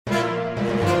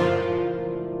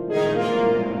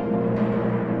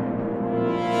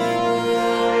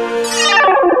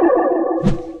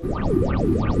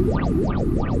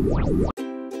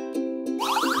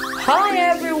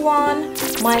everyone,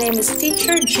 my name is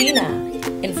Teacher Gina,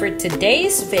 and for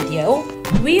today's video,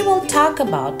 we will talk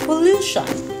about pollution.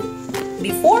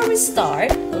 Before we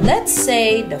start, let's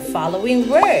say the following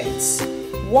words: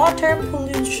 water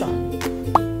pollution,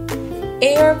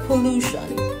 air pollution,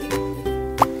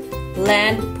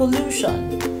 land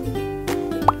pollution,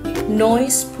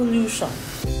 noise pollution,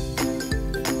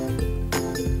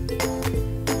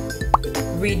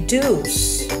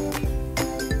 reduce,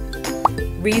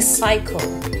 recycle,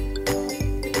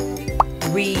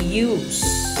 reuse.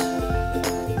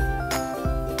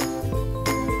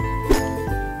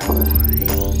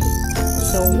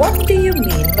 So what do you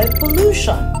mean by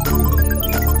pollution?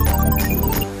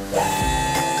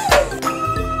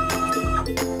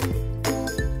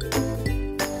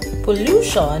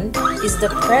 Pollution is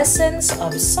the presence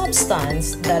of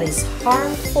substance that is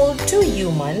harmful to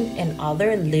human and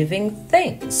other living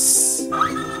things.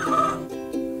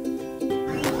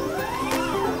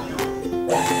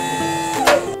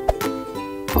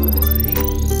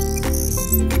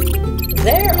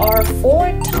 There are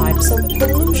 4 types of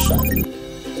pollution: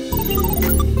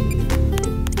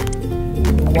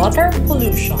 water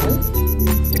pollution,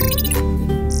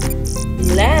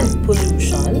 land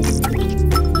pollution,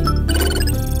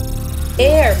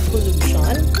 air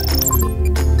pollution,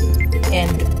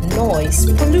 and noise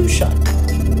pollution.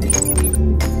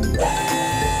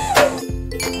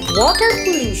 Water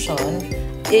pollution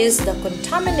is the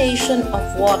contamination of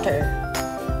water.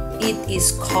 It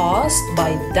is caused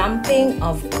by dumping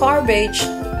of garbage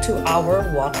to our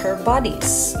water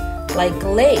bodies, like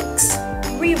lakes,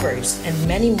 rivers, and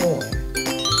many more.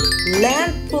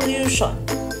 Land pollution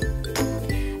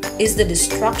is the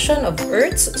destruction of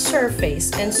Earth's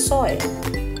surface and soil.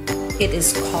 It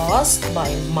is caused by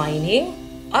mining,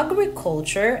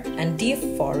 agriculture, and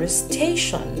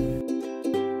deforestation.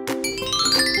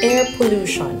 Air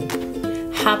pollution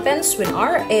happens when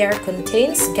our air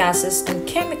contains gases and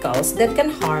chemicals that can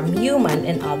harm human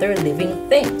and other living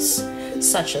things,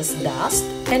 such as dust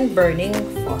and burning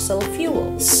fossil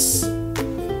fuels.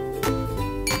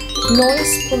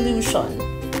 Noise pollution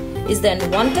is the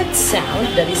unwanted sound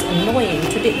that is annoying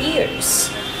to the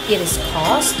ears. It is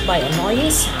caused by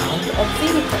annoying sound of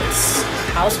vehicles,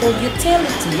 household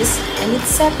utilities, and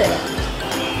etc.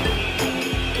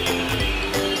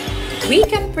 We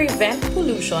can prevent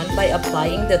pollution by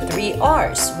applying the 3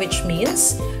 R's, which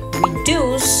means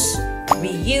reduce,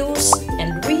 reuse,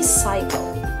 and recycle.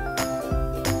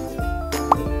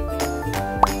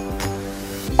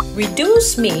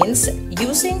 Reduce means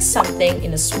using something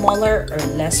in a smaller or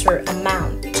lesser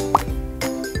amount.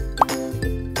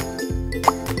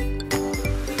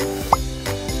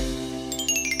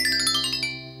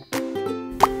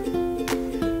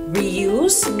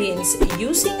 Reuse means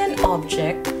using an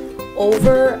object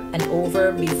over and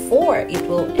over before it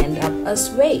will end up as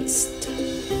waste.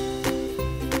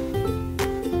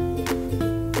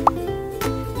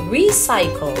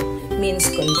 Recycle means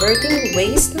converting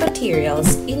waste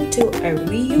materials into a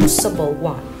reusable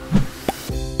one.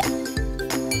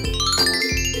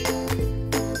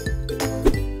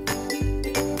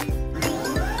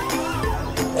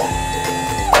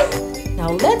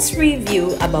 Now let's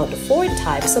review about the 4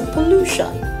 types of pollution: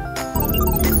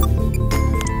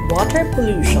 water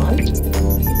pollution,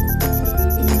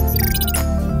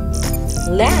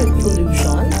 land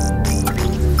pollution,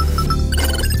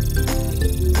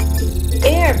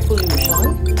 air pollution,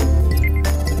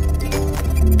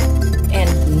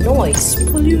 and noise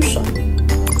pollution.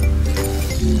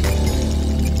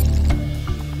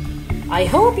 I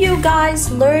hope you guys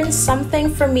learned something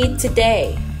from me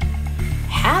today.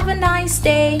 Have a nice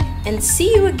day and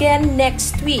see you again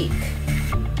next week.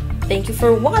 Thank you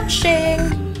for watching.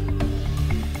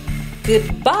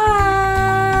 Goodbye!